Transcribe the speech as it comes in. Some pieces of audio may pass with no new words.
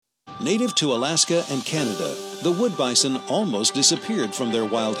Native to Alaska and Canada, the wood bison almost disappeared from their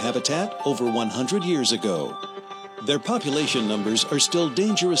wild habitat over 100 years ago. Their population numbers are still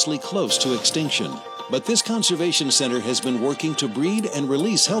dangerously close to extinction, but this conservation center has been working to breed and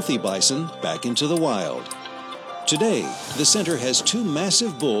release healthy bison back into the wild. Today, the center has 2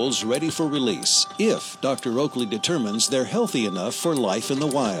 massive bulls ready for release if Dr. Oakley determines they're healthy enough for life in the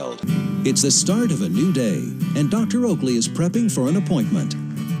wild. It's the start of a new day, and Dr. Oakley is prepping for an appointment.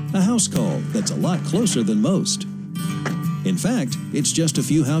 A house call that's a lot closer than most. In fact, it's just a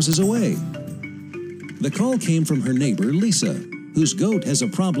few houses away. The call came from her neighbor, Lisa, whose goat has a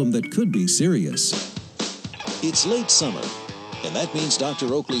problem that could be serious. It's late summer, and that means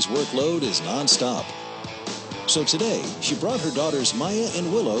Dr. Oakley's workload is nonstop. So today, she brought her daughters Maya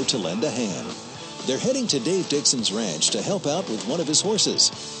and Willow to lend a hand. They're heading to Dave Dixon's ranch to help out with one of his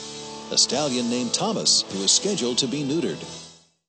horses, a stallion named Thomas, who is scheduled to be neutered.